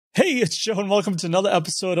Hey, it's Joe, and welcome to another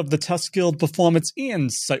episode of the Test Guild Performance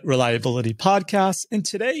and Site Reliability Podcast. And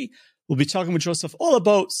today, we'll be talking with Josef all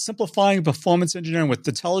about simplifying performance engineering with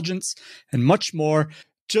intelligence and much more.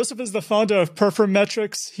 Josef is the founder of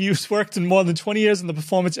Performetriks. He's worked in more than 20 years in the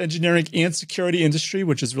performance engineering and security industry,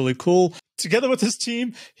 which is really cool. Together with his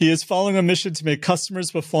team, he is following a mission to make customers'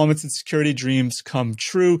 performance and security dreams come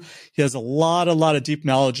true. He has a lot of deep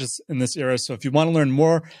knowledge in this area. So if you want to learn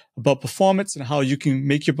more about performance and how you can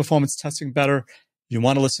make your performance testing better, you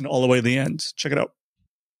want to listen all the way to the end. Check it out.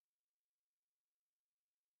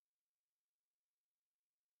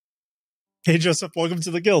 Hey, Josef, welcome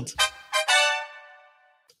to the Guild.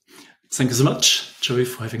 Thank you so much, Joey,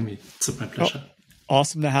 for having me. It's my pleasure.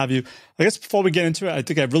 Awesome to have you. I guess before we get into it, I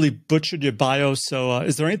think I really butchered your bio. So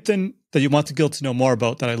is there anything that you want the Guild to know more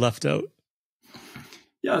about that I left out?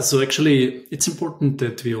 Yeah, so actually, it's important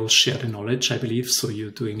that we all share the knowledge, I believe. So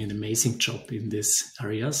you're doing an amazing job in this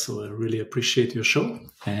area. So I really appreciate your show.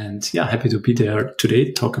 And yeah, happy to be there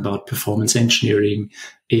today, talk about performance engineering,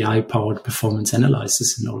 AI-powered performance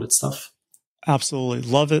analysis and all that stuff. Absolutely.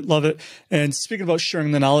 Love it. Love it. And speaking about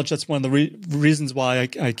sharing the knowledge, that's one of the reasons why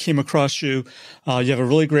I came across you. You have a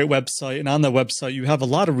really great website, and on that website, you have a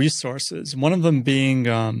lot of resources. One of them being,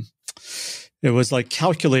 it was like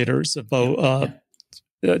calculators about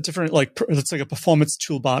different, it's like a performance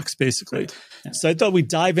toolbox, basically. Right. Yeah. So I thought we'd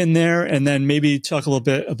dive in there and then maybe talk a little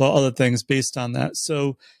bit about other things based on that.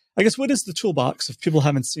 So I guess, what is the toolbox if people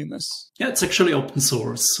haven't seen this? Yeah, it's actually open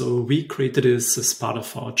source. So we created this as part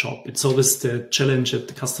of our job. It's always the challenge at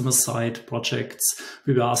the customer side projects.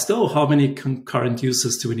 We were asked, how many concurrent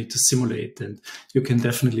users do we need to simulate? And you can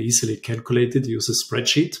definitely easily calculate it, use a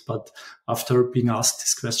spreadsheet. But after being asked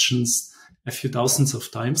these questions a few thousands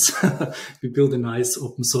of times, we built a nice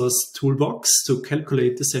open source toolbox to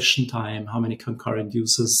calculate the session time, how many concurrent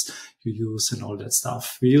users you use and all that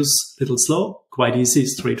stuff. We use little slow, quite easy,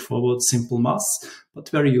 straightforward, simple math, but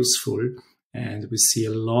very useful. And we see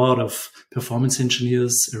a lot of performance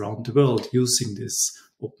engineers around the world using this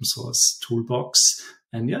open source toolbox.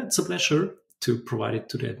 And yeah, it's a pleasure to provide it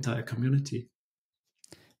to the entire community.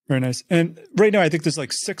 Very nice. And right now, I think there's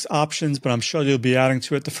like 6 options, but I'm sure you'll be adding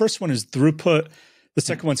to it. The first one is throughput. The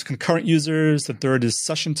second one's concurrent users. The third is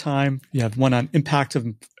session time. You have one on impact of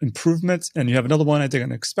improvements, and you have another one, I think,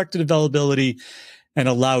 on expected availability and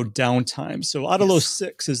allowed downtime. So out of those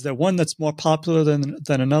 6, is there one that's more popular than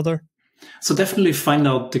another? So definitely find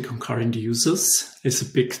out the concurrent users is a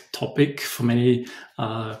big topic for many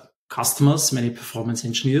customers, many performance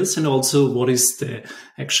engineers, and also what is the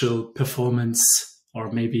actual performance or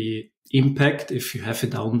maybe impact if you have a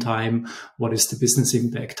downtime. What is the business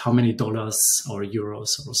impact? How many dollars or euros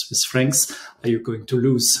or Swiss francs are you going to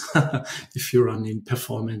lose if you run in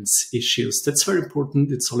performance issues? That's very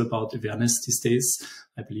important. It's all about awareness these days.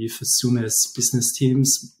 I believe as soon as business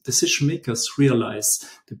teams, decision makers realize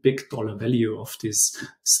the big dollar value of this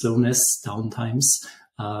slowness, downtimes,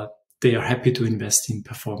 they are happy to invest in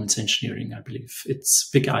performance engineering, I believe. It's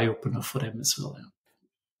a big eye-opener for them as well.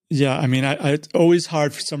 Yeah, I mean, it's always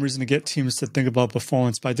hard for some reason to get teams to think about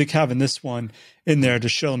performance, but I think having this one in there to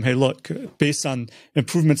show them, hey, look, based on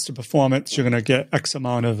improvements to performance, you're going to get X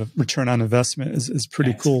amount of return on investment is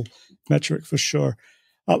pretty cool metric for sure.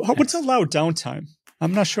 What's allowed downtime?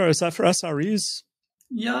 I'm not sure. Is that for SREs?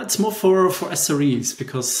 Yeah, it's more for SREs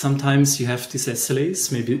because sometimes you have these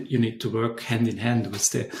SLAs. Maybe you need to work hand in hand with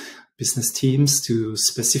the business teams to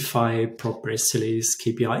specify proper SLAs,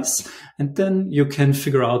 KPIs, and then you can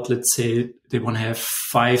figure out, let's say they want to have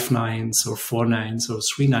 5 nines or 4 nines or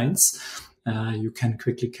 3 nines. You can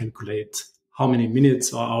quickly calculate how many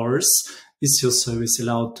minutes or hours is your service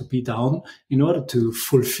allowed to be down in order to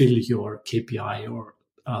fulfill your KPI or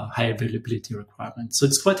high availability requirement. So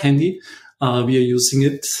it's quite handy. We are using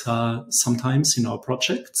it sometimes in our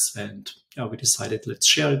projects, and we decided let's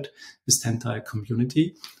share it with the entire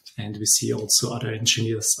community. And we see also other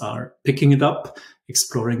engineers are picking it up,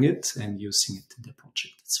 exploring it, and using it in their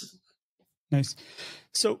project as well. Nice.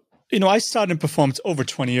 So, I started in performance over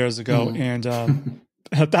 20 years ago, and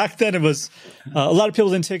back then it was a lot of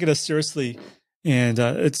people didn't take it as seriously, and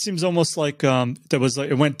it seems almost like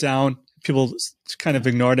it went down. People kind of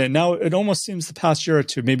ignored it. Now it almost seems the past year or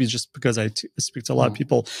two, maybe just because I speak to a lot of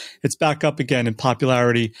people, it's back up again in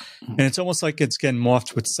popularity, and it's almost like it's getting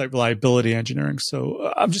morphed with site reliability engineering.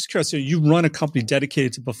 So I'm just curious, you run a company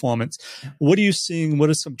dedicated to performance. What are you seeing?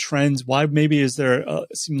 What are some trends? Why maybe is there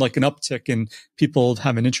seem like an uptick in people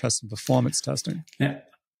have an interest in performance testing? Yeah,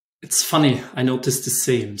 it's funny. I noticed the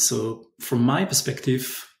same. So from my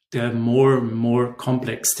perspective, there are more and more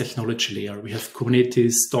complex technology layer. We have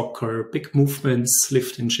Kubernetes, Docker, big movements,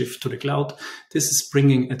 lift and shift to the cloud. This is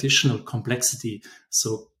bringing additional complexity.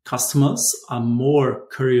 So customers are more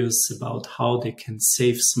curious about how they can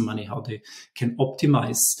save some money, how they can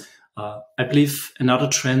optimize. I believe another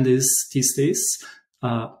trend is these days,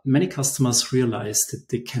 many customers realize that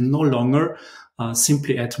they can no longer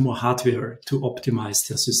simply add more hardware to optimize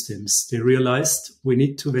their systems. They realized we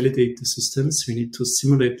need to validate the systems, we need to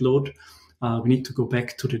simulate load, we need to go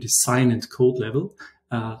back to the design and code level.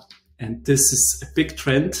 And this is a big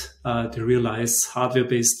trend. They realize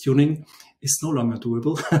hardware-based tuning is no longer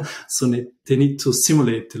doable. So they need to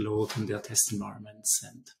simulate the load in their test environments,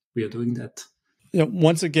 and we are doing that. Yeah,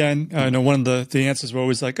 once again, I know one of the answers were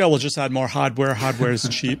always like, oh, we'll just add more hardware. Hardware is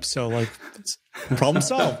cheap. So like, it's problem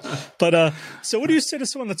solved. But so what do you say to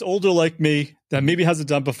someone that's older like me that maybe hasn't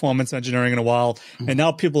done performance engineering in a while, and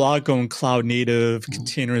now people are going cloud native,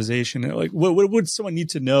 containerization? Like, what would someone need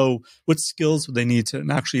to know? What skills would they need to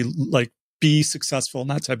actually like be successful in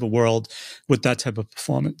that type of world with that type of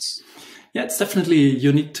performance? Yeah, it's definitely,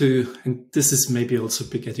 you need to, and this is maybe also a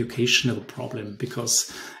big educational problem, because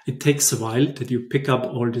it takes a while that you pick up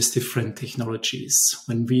all these different technologies.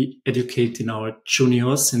 When we educate in our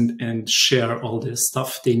juniors and share all the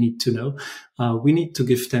stuff they need to know, we need to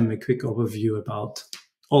give them a quick overview about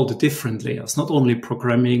all the different layers, not only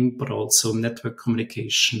programming, but also network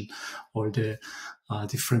communication, all the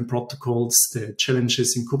different protocols, the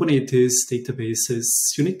challenges in Kubernetes, databases.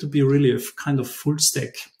 You need to be really a kind of full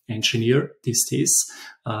stack engineer these days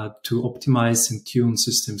to optimize and tune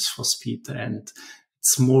systems for speed. And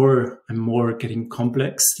it's more and more getting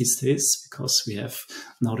complex these days, because we have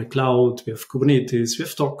now the cloud, we have Kubernetes, we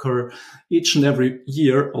have Docker, each and every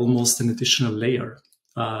year almost an additional layer.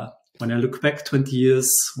 When I look back 20 years,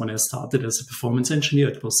 when I started as a performance engineer,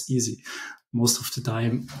 it was easy. Most of the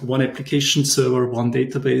time, one application server, one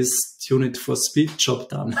database, tune it for speed, job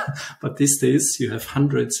done. But these days, you have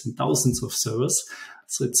hundreds and thousands of servers.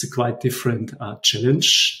 So it's a quite different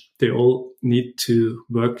challenge. They all need to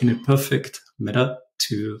work in a perfect manner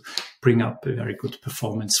to bring up a very good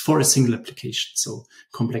performance for a single application. So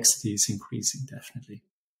complexity is increasing, definitely.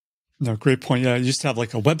 No, great point. Yeah, you used to have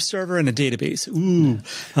like a web server and a database. Ooh,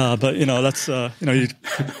 but that's you'd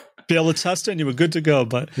be able to test it and you were good to go.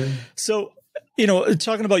 But so,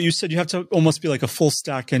 talking about, you said you have to almost be like a full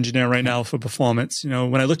stack engineer right now for performance.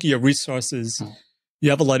 When I look at your resources, you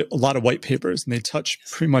have a lot of white papers, and they touch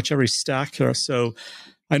pretty much every stack here. So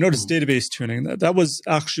I noticed database tuning. That was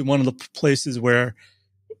actually one of the places where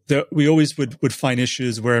we always would find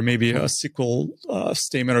issues where maybe a SQL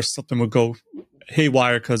statement or something would go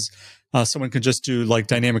haywire because someone could just do like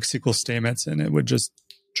dynamic SQL statements, and it would just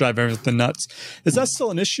drive everything nuts. Is that still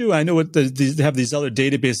an issue? I know they have these other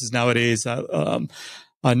databases nowadays that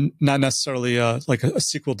are not necessarily like a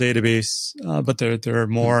SQL database, but they're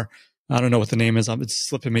more. I don't know what the name is. It's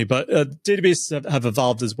slipping me, but databases have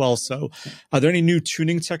evolved as well. So are there any new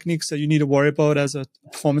tuning techniques that you need to worry about as a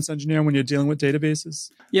performance engineer when you're dealing with databases?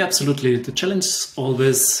 Yeah, absolutely. The challenge is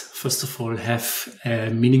always, first of all, have a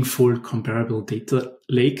meaningful, comparable data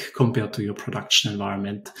lake compared to your production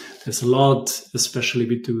environment. There's a lot, especially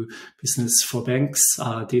we do business for banks,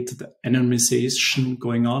 data anonymization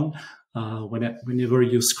going on. Whenever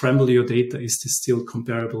you scramble your data, is this still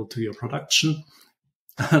comparable to your production?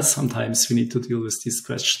 Sometimes we need to deal with these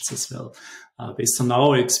questions as well. Based on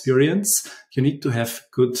our experience, you need to have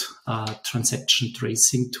good transaction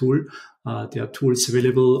tracing tool. There are tools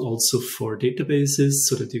available also for databases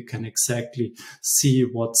so that you can exactly see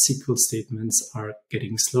what SQL statements are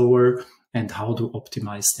getting slower and how to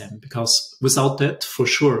optimize them. Because without that, for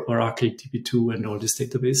sure, Oracle, DB2 and all these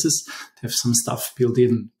databases have some stuff built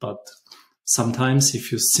in. But sometimes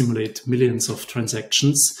if you simulate millions of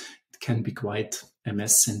transactions, it can be quite a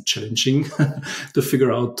mess and challenging to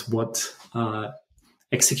figure out what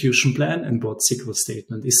execution plan and what SQL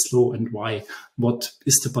statement is slow and why. What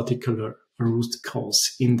is the particular root cause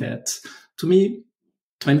in that? To me,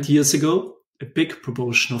 20 years ago, a big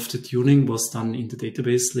proportion of the tuning was done in the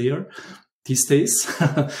database layer. These days,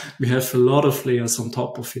 we have a lot of layers on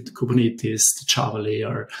top of it, Kubernetes, the Java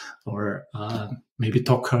layer, or maybe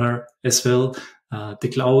Docker as well. The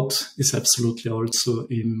cloud is absolutely also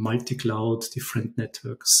in multi-cloud, different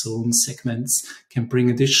network zone segments can bring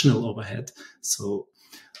additional overhead. So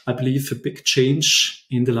I believe a big change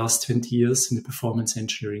in the last 20 years in the performance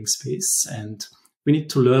engineering space. And we need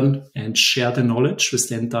to learn and share the knowledge with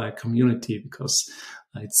the entire community, because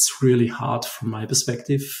it's really hard from my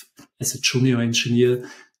perspective as a junior engineer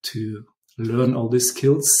to learn all these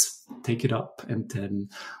skills, take it up, and then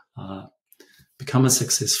become a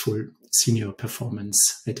successful senior performance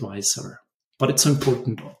advisor. But it's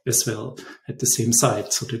important as well at the same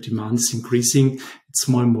side. So the demand is increasing. It's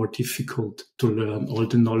more and more difficult to learn all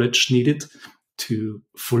the knowledge needed to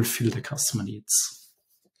fulfill the customer needs.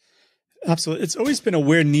 Absolutely. It's always been a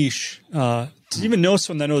weird niche. To even know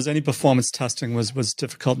someone that knows any performance testing was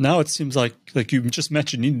difficult. Now it seems like you just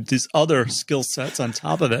mentioned, you need these other skill sets on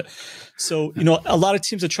top of it. So, a lot of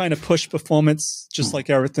teams are trying to push performance, just like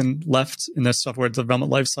everything left in their software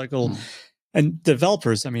development lifecycle. And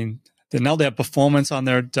developers, now they have performance on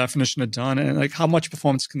their definition of done. And like, how much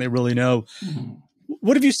performance can they really know?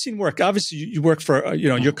 What have you seen work? Obviously, you work for,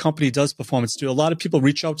 your company does performance. Do a lot of people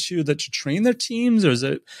reach out to you to train their teams, or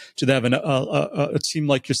do they have a team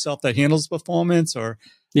like yourself that handles performance, or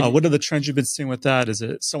what are the trends you've been seeing with that? Is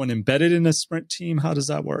it someone embedded in a sprint team? How does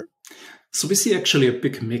that work? So we see actually a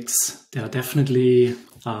big mix. There are definitely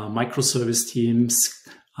microservice teams,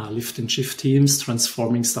 lift and shift teams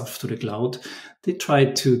transforming stuff to the cloud. They try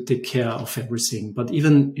to take care of everything. But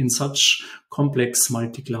even in such complex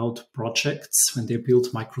multi-cloud projects, when they build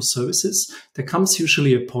microservices, there comes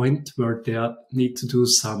usually a point where they need to do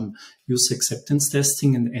some user acceptance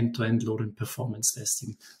testing and end-to-end load and performance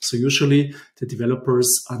testing. So usually the developers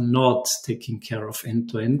are not taking care of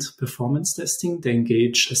end-to-end performance testing. They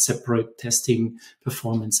engage a separate testing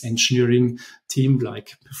performance engineering team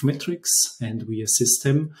like Performetriks, and we assist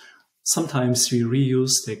them. Sometimes we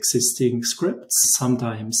reuse the existing scripts.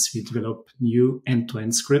 Sometimes we develop new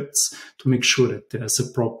end-to-end scripts to make sure that there's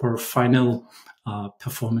a proper final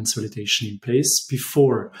performance validation in place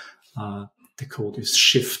before the code is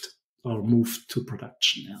shipped or moved to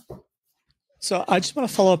production. Yeah. So I just want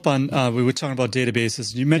to follow up on, we were talking about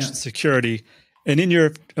databases. You mentioned security, and in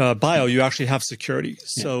your bio, you actually have security.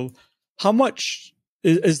 So how much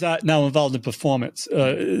is that now involved in performance?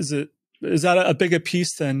 Is that a bigger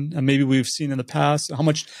piece than maybe we've seen in the past? How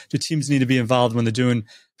much do teams need to be involved when they're doing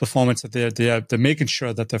performance? That they're making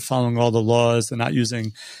sure that they're following all the laws, they're not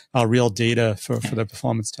using real data for their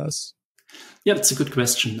performance tests? Yeah, that's a good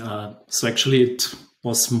question. So actually, it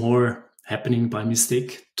was more happening by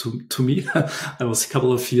mistake to me. I was a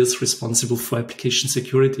couple of years responsible for application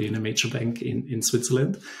security in a major bank in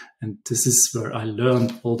Switzerland. And this is where I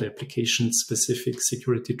learned all the application-specific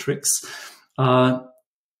security tricks.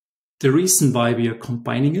 The reason why we are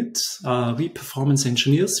combining it, we performance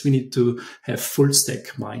engineers, we need to have full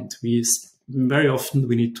stack mind. Very often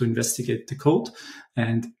we need to investigate the code.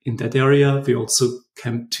 And in that area, we also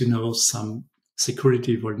come to know some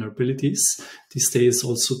security vulnerabilities. These days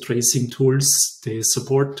also tracing tools, they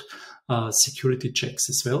support security checks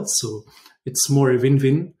as well. So it's more a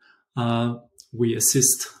win-win. We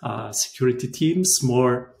assist security teams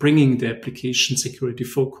more bringing the application security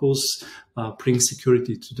focus, bring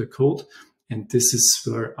security to the code. And this is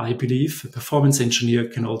where I believe a performance engineer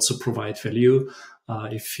can also provide value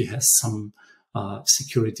if he has some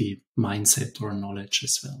security mindset or knowledge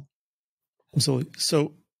as well. Absolutely.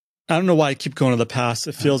 So I don't know why I keep going to the past.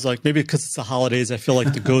 It feels like maybe because it's the holidays, I feel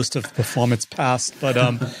like the ghost of performance passed. But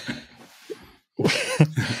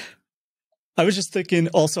I was just thinking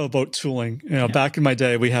also about tooling. Back in my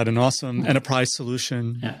day, we had an awesome enterprise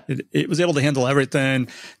solution. Yeah. It was able to handle everything,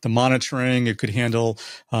 the monitoring. It could handle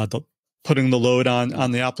putting the load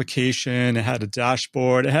on the application. It had a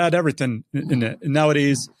dashboard. It had everything in it. And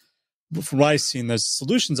nowadays, from what I've seen, there's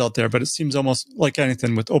solutions out there, but it seems almost like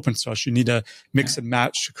anything with open source. You need to mix and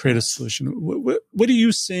match to create a solution. What are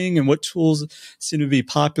you seeing, and what tools seem to be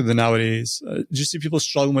popular nowadays? Do you see people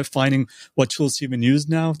struggling with finding what tools to even use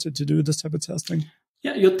now to do this type of testing?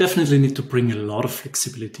 Yeah, you definitely need to bring a lot of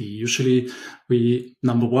flexibility. Usually we,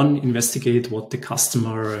 number one, investigate what the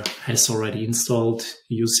customer has already installed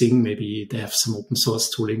using. Maybe they have some open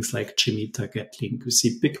source toolings like JMeter, GetLink. We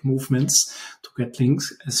see big movements to GetLink,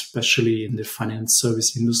 especially in the finance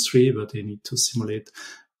service industry, where they need to simulate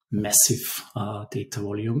massive data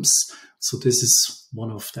volumes. So this is one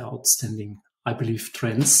of the outstanding, I believe,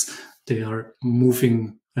 trends. They are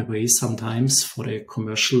moving away sometimes for the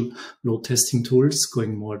commercial load testing tools,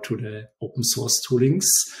 going more to the open source toolings.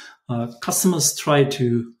 Customers try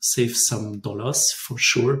to save some dollars for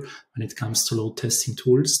sure when it comes to load testing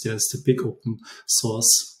tools. There's the big open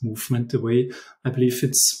source movement away. I believe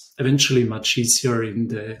it's eventually much easier in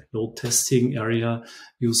the load testing area,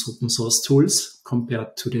 use open source tools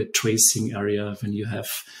compared to the tracing area when you have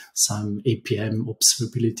some APM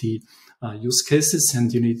observability use cases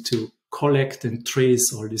and you need to collect and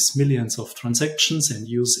trace all these millions of transactions and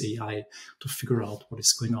use AI to figure out what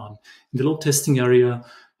is going on. In the load testing area,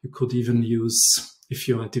 you could even use, if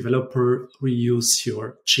you're a developer, reuse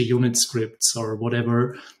your JUnit scripts or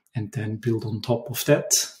whatever and then build on top of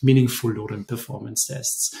that meaningful load and performance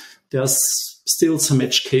tests. There's still some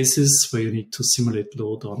edge cases where you need to simulate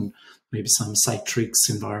load on maybe some Citrix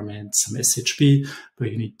environment, some SHB, where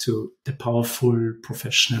you need the powerful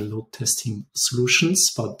professional load testing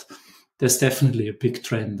solutions. But there's definitely a big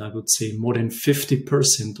trend. I would say more than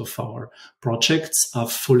 50% of our projects are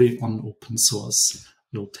fully on open source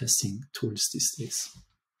load testing tools these days.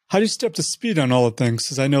 How do you stay up to speed on all the things?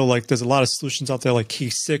 Because I know there's a lot of solutions out there like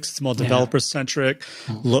K6, it's more developer centric.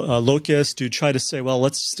 Locus, do you try to say, well,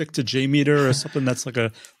 let's stick to JMeter or something that's like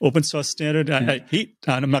a open source standard? I'm not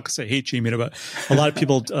going to say hate JMeter, but a lot of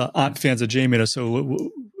people aren't fans of JMeter.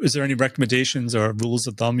 So is there any recommendations or rules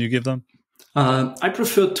of thumb you give them? I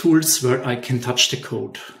prefer tools where I can touch the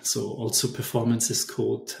code. So also performance as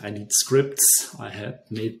code. I need scripts. I had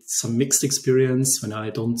made some mixed experience when I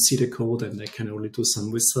don't see the code and I can only do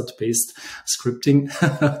some wizard-based scripting.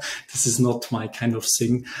 This is not my kind of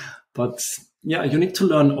thing. But yeah, you need to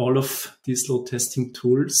learn all of these load testing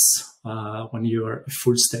tools when you are a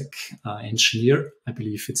full stack engineer. I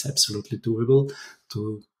believe it's absolutely doable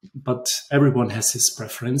but everyone has his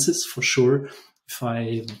preferences for sure. If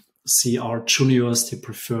I see our juniors, they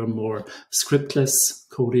prefer more scriptless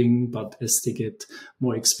coding, but as they get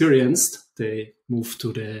more experienced, they move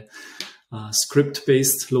to the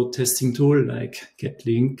script-based load testing tool like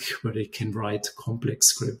GetLink, where they can write complex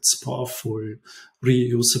scripts, powerful,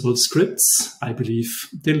 reusable scripts. I believe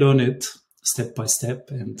they learn it step by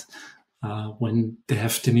step, and when they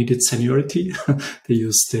have the needed seniority, they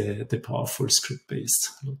use the powerful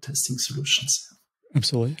script-based load testing solutions.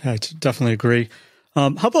 Absolutely. I definitely agree.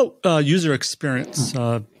 How about user experience?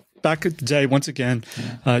 Back in the day, once again,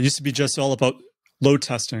 used to be just all about load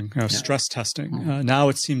testing, stress testing. Now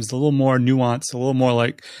it seems a little more nuanced, a little more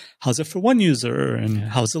like, how's it for one user, and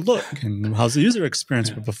how's it look, and how's the user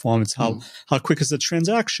experience for performance? How quick is the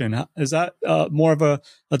transaction? Is that more of a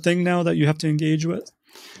thing now that you have to engage with?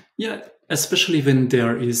 Yeah, especially when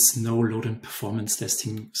there is no load and performance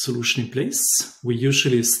testing solution in place. We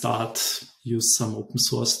usually use some open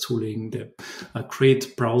source tooling, the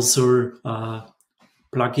create browser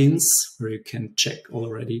plugins where you can check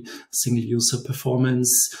already single user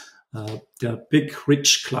performance. There are big,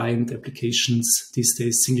 rich client applications these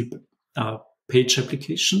days, single page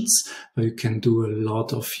applications, where you can do a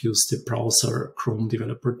lot of use the browser Chrome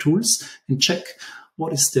developer tools and check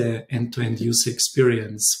what is the end-to-end user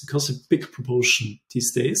experience, because a big proportion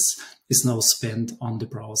these days is now spent on the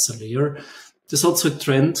browser layer. There's also a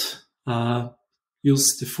trend,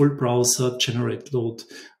 use the full browser, generate load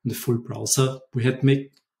on the full browser. We had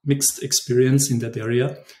mixed experience in that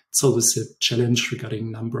area. It's always a challenge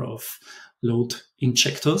regarding number of load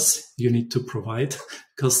injectors you need to provide,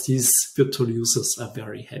 because these virtual users are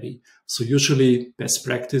very heavy. So usually best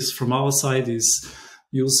practice from our side is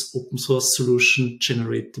use open source solution,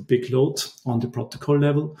 generate the big load on the protocol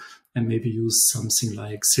level, and maybe use something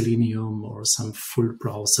like Selenium or some full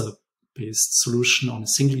browser-based solution on a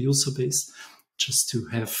single user base, just to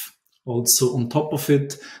have also on top of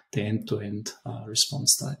it the end-to-end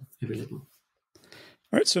response time available.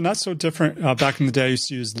 All right, so not so different. Back in the day, I used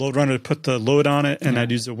to use LoadRunner to put the load on it, and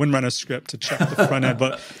I'd use a WinRunner script to check the front end.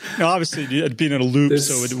 But obviously, it'd been in a loop,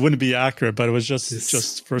 so it wouldn't be accurate. But it was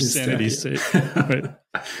just for sanity's sake. Right?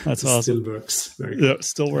 That's awesome. Still works. Very good. Yeah,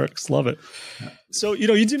 still works. Love it. Yeah. So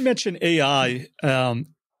you did mention AI.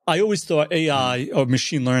 I always thought AI or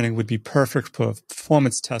machine learning would be perfect for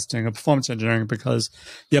performance testing or performance engineering, because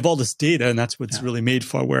you have all this data, and that's what it's really made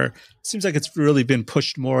for, where it seems like it's really been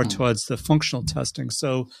pushed more towards the functional testing.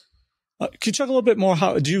 So could you talk a little bit more?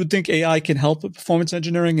 How do you think AI can help with performance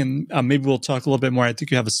engineering? And maybe we'll talk a little bit more. I think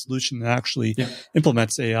you have a solution that actually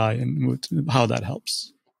implements AI and how that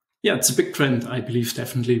helps. Yeah, it's a big trend. I believe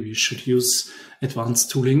definitely we should use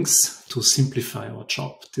advanced toolings to simplify our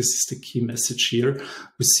job. This is the key message here.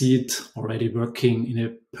 We see it already working in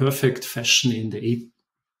a perfect fashion in the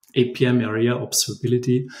APM area,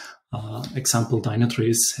 observability. Example,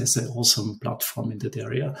 Dynatrace has an awesome platform in that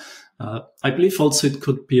area. I believe also it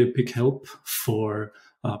could be a big help for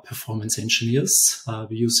performance engineers.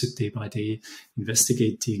 We use it day by day,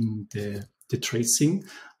 investigating the tracing,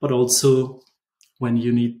 but also when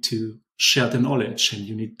you need to share the knowledge and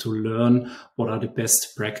you need to learn what are the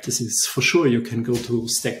best practices. For sure, you can go to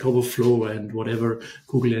Stack Overflow and whatever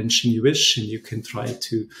Google engine you wish, and you can try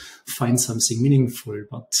to find something meaningful.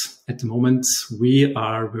 But at the moment, we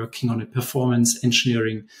are working on a performance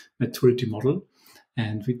engineering maturity model,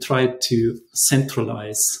 and we try to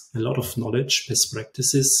centralize a lot of knowledge, best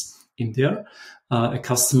practices in there. a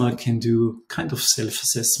customer can do kind of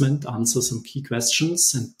self-assessment, answer some key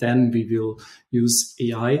questions, and then we will use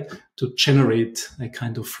AI to generate a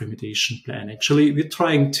kind of remediation plan. Actually, we're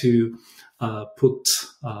trying to put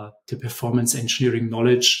the performance engineering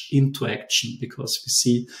knowledge into action, because we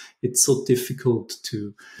see it's so difficult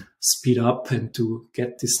to speed up and to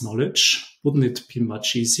get this knowledge. Wouldn't it be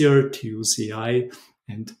much easier to use AI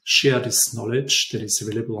and share this knowledge that is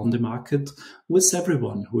available on the market with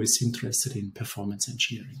everyone who is interested in performance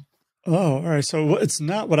engineering? Oh, all right. So it's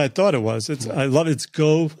not what I thought it was. I love it. It's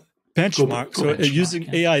Go benchmark. Go benchmark,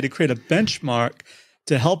 using AI to create a benchmark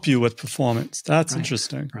to help you with performance. That's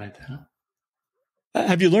interesting. Right.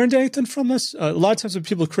 Have you learned anything from this? A lot of times when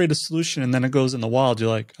people create a solution and then it goes in the wild, you're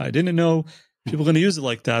like, I didn't know people are going to use it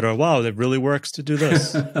like that, or wow, it really works to do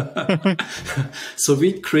this. So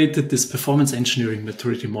we created this performance engineering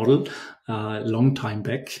maturity model a long time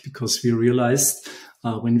back, because we realized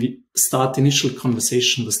when we start initial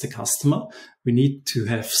conversation with the customer, we need to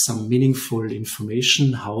have some meaningful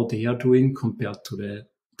information how they are doing compared to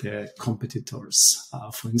the competitors.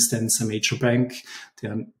 For instance, a major bank, they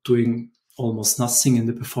are doing almost nothing in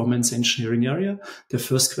the performance engineering area. The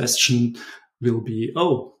first question will be,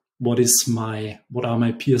 oh, what are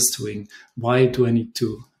my peers doing? Why do I need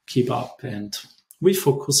to keep up? And we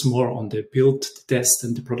focus more on the build, the test,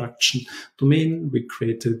 and the production domain. We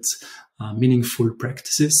created meaningful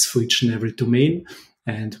practices for each and every domain.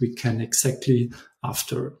 And we can exactly,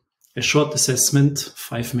 after a short assessment,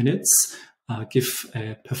 5 minutes, give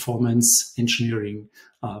a performance engineering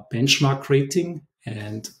benchmark rating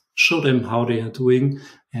and show them how they are doing,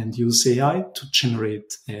 and use AI to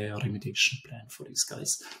generate a remediation plan for these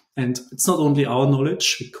guys. And it's not only our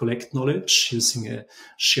knowledge, we collect knowledge using a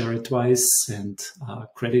share advice and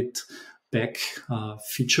credit back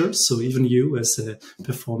features. So even you as a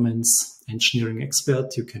performance engineering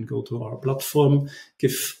expert, you can go to our platform,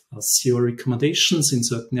 give us your recommendations in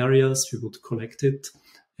certain areas, we would collect it.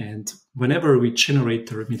 And whenever we generate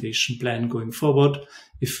the remediation plan going forward,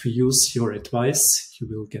 if we use your advice, you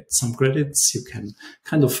will get some credits. You can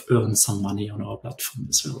kind of earn some money on our platform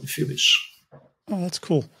as well, if you wish. Oh, that's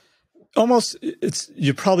cool. Almost,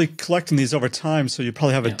 you're probably collecting these over time, so you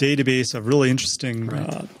probably have a database of really interesting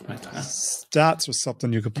stats or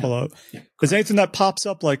something you could pull out. Yeah. Is there anything that pops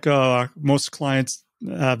up, like most clients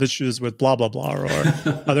have issues with blah, blah, blah, or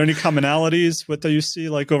are there any commonalities with that you see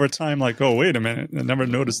like over time, like, oh, wait a minute, I never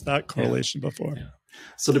noticed that correlation before? Yeah.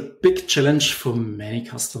 So the big challenge for many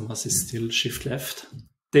customers is still shift left.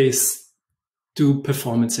 They do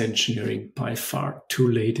performance engineering by far too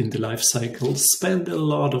late in the life cycle, spend a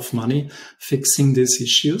lot of money fixing these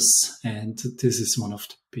issues, and this is one of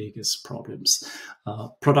the biggest problems.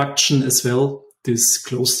 Production as well, this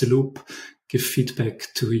close the loop, give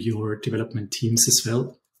feedback to your development teams as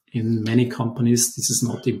well. In many companies, this is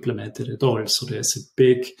not implemented at all. So there's a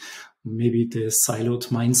big, maybe the siloed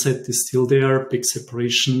mindset is still there, big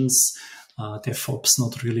separations, DevOps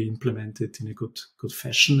not really implemented in a good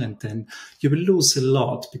fashion. And then you will lose a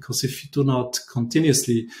lot, because if you do not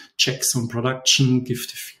continuously check some production, give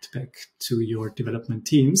the feedback to your development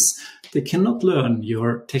teams, they cannot learn.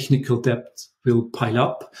 Your technical debt will pile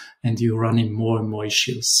up and you're running more and more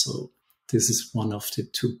issues. So this is one of the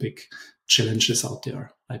two big challenges out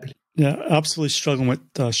there, I believe. Yeah, absolutely struggling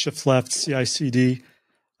with shift left, CI/CD.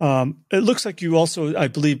 It looks like you also, I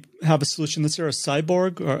believe, have a solution. Is there a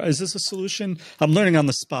Cyborg, or is this a solution? I'm learning on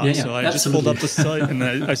the spot, so I just pulled up the site and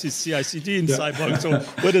I see CI/CD and Cyborg. So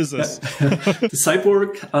what is this? The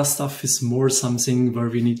Cyborg stuff is more something where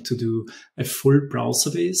we need to do a full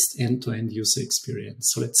browser-based end-to-end user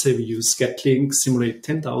experience. So let's say we use Gatling, simulate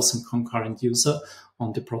 10,000 concurrent user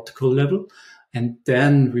on the protocol level. And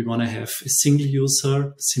then we want to have a single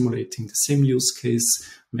user simulating the same use case,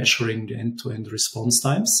 measuring the end-to-end response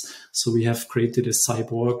times. So we have created a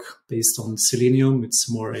Cyborg based on Selenium. It's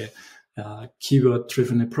more a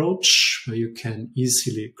keyword-driven approach where you can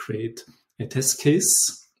easily create a test case,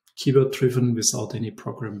 keyword-driven without any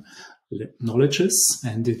program knowledges.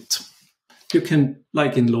 And you can,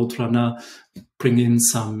 like in Load Runner, bring in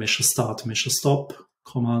some measure start, measure stop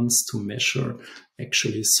commands to measure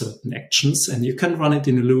actually certain actions, and you can run it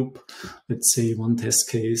in a loop. Let's say one test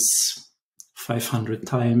case 500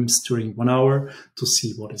 times during 1 hour to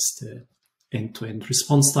see what is the end-to-end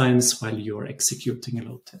response times while you're executing a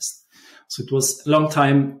load test. So it was a long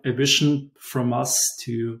time a vision from us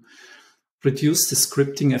to reduce the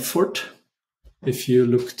scripting effort. If you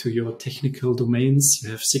look to your technical domains, you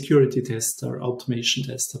have security tester, automation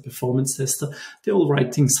tester, performance tester. They're all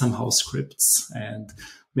writing somehow scripts, and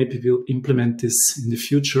maybe we'll implement this in the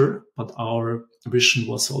future. But our vision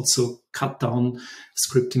was also cut down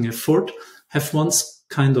scripting effort, have one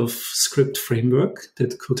kind of script framework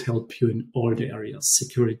that could help you in all the areas,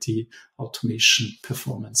 security, automation,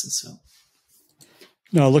 performance as well.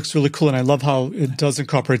 No, it looks really cool. And I love how it does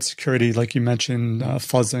incorporate security, like you mentioned,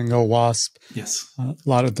 fuzzing, OWASP. Yes. A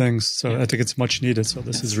lot of things. So I think it's much needed. So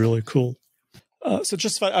this is really cool. So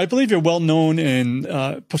Josef, I believe you're well known in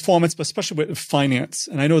performance, but especially with finance.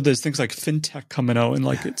 And I know there's things like fintech coming out and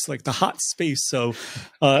it's like the hot space. So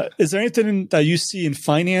is there anything that you see in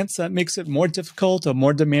finance that makes it more difficult or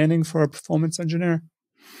more demanding for a performance engineer?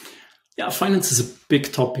 Yeah, finance is a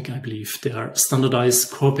big topic, I believe. There are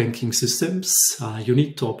standardized core banking systems. You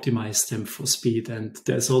need to optimize them for speed. And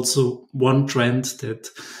there's also one trend that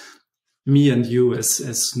me and you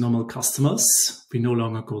as normal customers, we no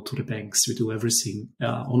longer go to the banks. We do everything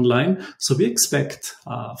online. So we expect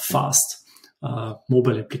fast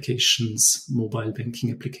mobile applications, mobile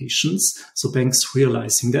banking applications. So banks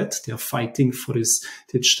realizing that they are fighting for this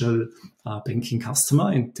digital banking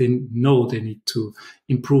customer, and they know they need to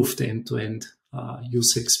improve the end-to-end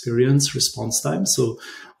user experience, response time. So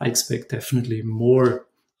I expect definitely more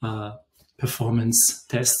performance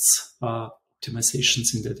tests,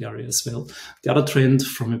 optimizations in that area as well. The other trend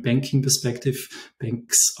from a banking perspective,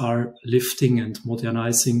 banks are lifting and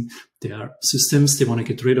modernizing their systems. They want to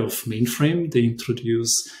get rid of mainframe. They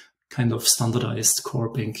introduce kind of standardized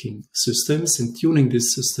core banking systems, and tuning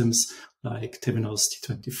these systems like Temenos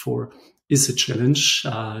T24 is a challenge.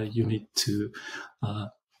 You need to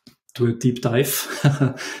do a deep dive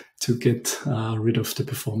to get rid of the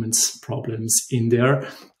performance problems in there.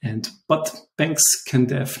 But banks can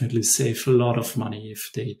definitely save a lot of money if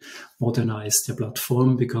they modernize their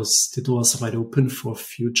platform, because the doors are wide open for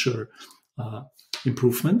future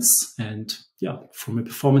improvements. And yeah, from a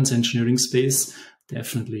performance engineering space,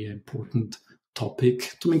 definitely an important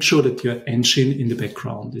topic to make sure that your engine in the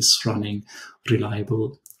background is running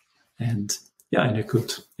reliable and in a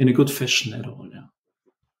good fashion at all. Yeah.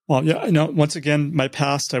 Well, yeah, once again, my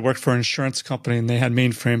past, I worked for an insurance company and they had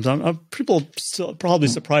mainframes. People still probably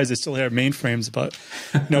surprised they still have mainframes, but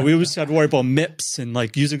we always had to worry about MIPS and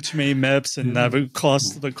like using too many MIPS, and that would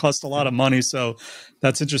cost a lot of money. So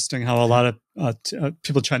that's interesting how a lot of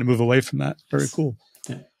people trying to move away from that. Very cool.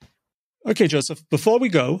 Yeah. Okay, Josef, before we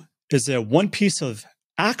go, is there one piece of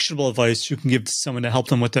actionable advice you can give to someone to help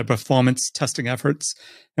them with their performance testing efforts?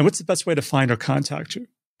 And what's the best way to find or contact you?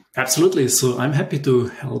 Absolutely. So I'm happy to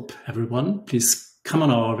help everyone. Please come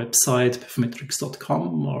on our website,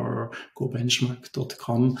 performetriks.com or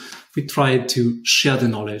gobenchmark.com. We try to share the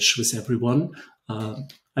knowledge with everyone.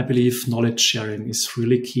 I believe knowledge sharing is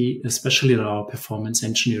really key, especially in our performance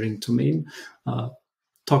engineering domain.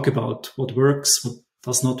 Talk about what works, what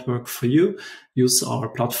does not work for you. Use our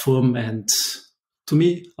platform. And to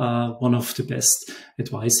me, one of the best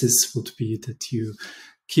advices would be that you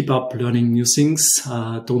keep up learning new things.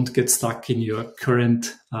 Don't get stuck in your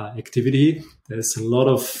current activity. There's a lot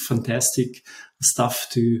of fantastic stuff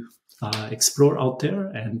to explore out there,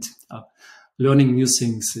 and learning new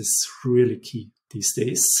things is really key these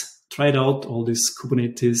days. Try it out, all this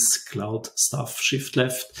Kubernetes, cloud stuff, shift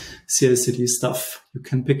left, CI/CD stuff. You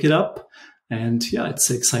can pick it up. And it's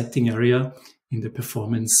an exciting area in the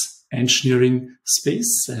performance engineering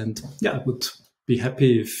space. And I would be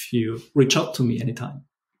happy if you reach out to me anytime.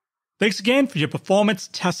 Thanks again for your performance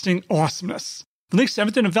testing awesomeness. For links to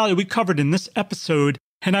everything of value we covered in this episode,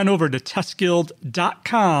 head on over to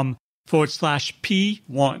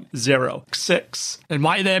testguild.com/P106. And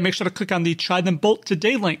while you're there, make sure to click on the Try Them Both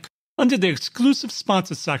Today link under the exclusive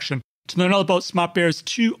sponsors section to learn all about SmartBear's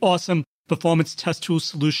two awesome performance test tool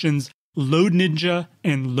solutions, Load Ninja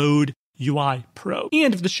and Load UI Pro.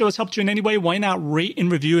 And if the show has helped you in any way, why not rate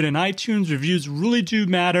and review it in iTunes? Reviews really do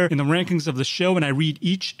matter in the rankings of the show, and I read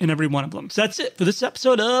each and every one of them. So that's it for this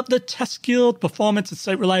episode of the Test Guild Performance and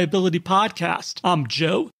Site Reliability Podcast. I'm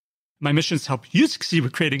Joe. My mission is to help you succeed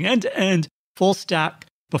with creating end-to-end, full-stack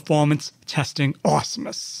performance testing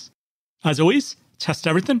awesomeness. As always, test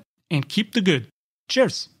everything and keep the good.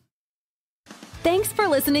 Cheers. Thanks for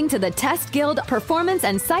listening to the Test Guild Performance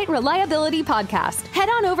and Site Reliability Podcast. Head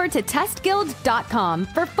on over to testguild.com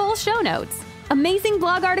for full show notes, amazing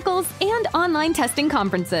blog articles, and online testing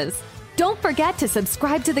conferences. Don't forget to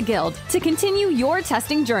subscribe to the Guild to continue your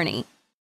testing journey.